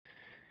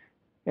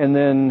And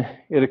then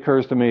it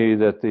occurs to me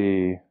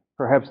that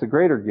perhaps the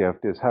greater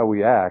gift is how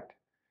we act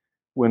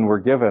when we're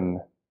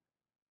given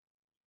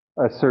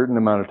a certain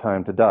amount of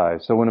time to die.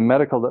 So when a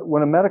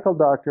medical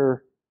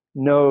doctor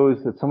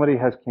knows that somebody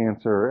has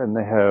cancer and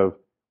they have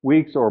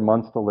weeks or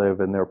months to live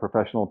in their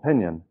professional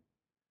opinion,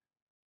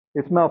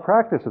 it's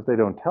malpractice if they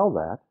don't tell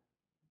that,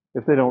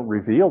 if they don't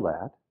reveal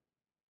that.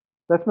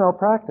 That's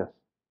malpractice.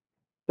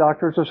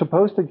 Doctors are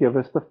supposed to give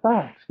us the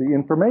facts, the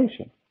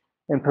information,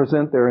 and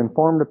present their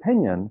informed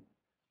opinion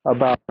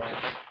about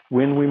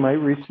when we might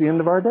reach the end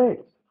of our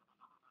days.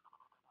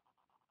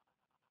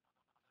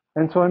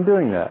 And so I'm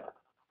doing that.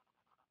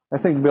 I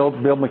think Bill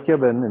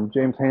McKibben and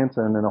James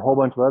Hansen and a whole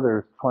bunch of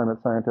other climate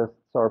scientists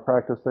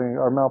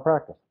are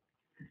malpractice.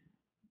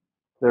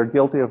 They're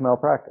guilty of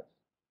malpractice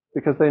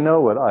because they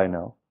know what I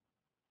know.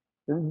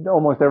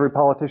 Almost every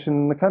politician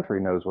in the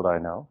country knows what I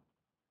know.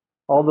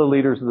 All the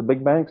leaders of the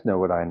big banks know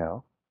what I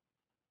know.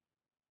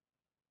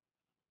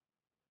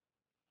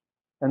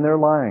 And they're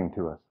lying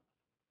to us.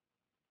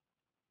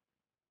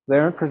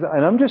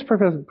 And I'm just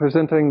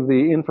presenting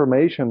the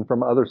information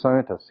from other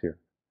scientists here.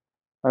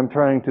 I'm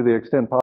trying to the extent possible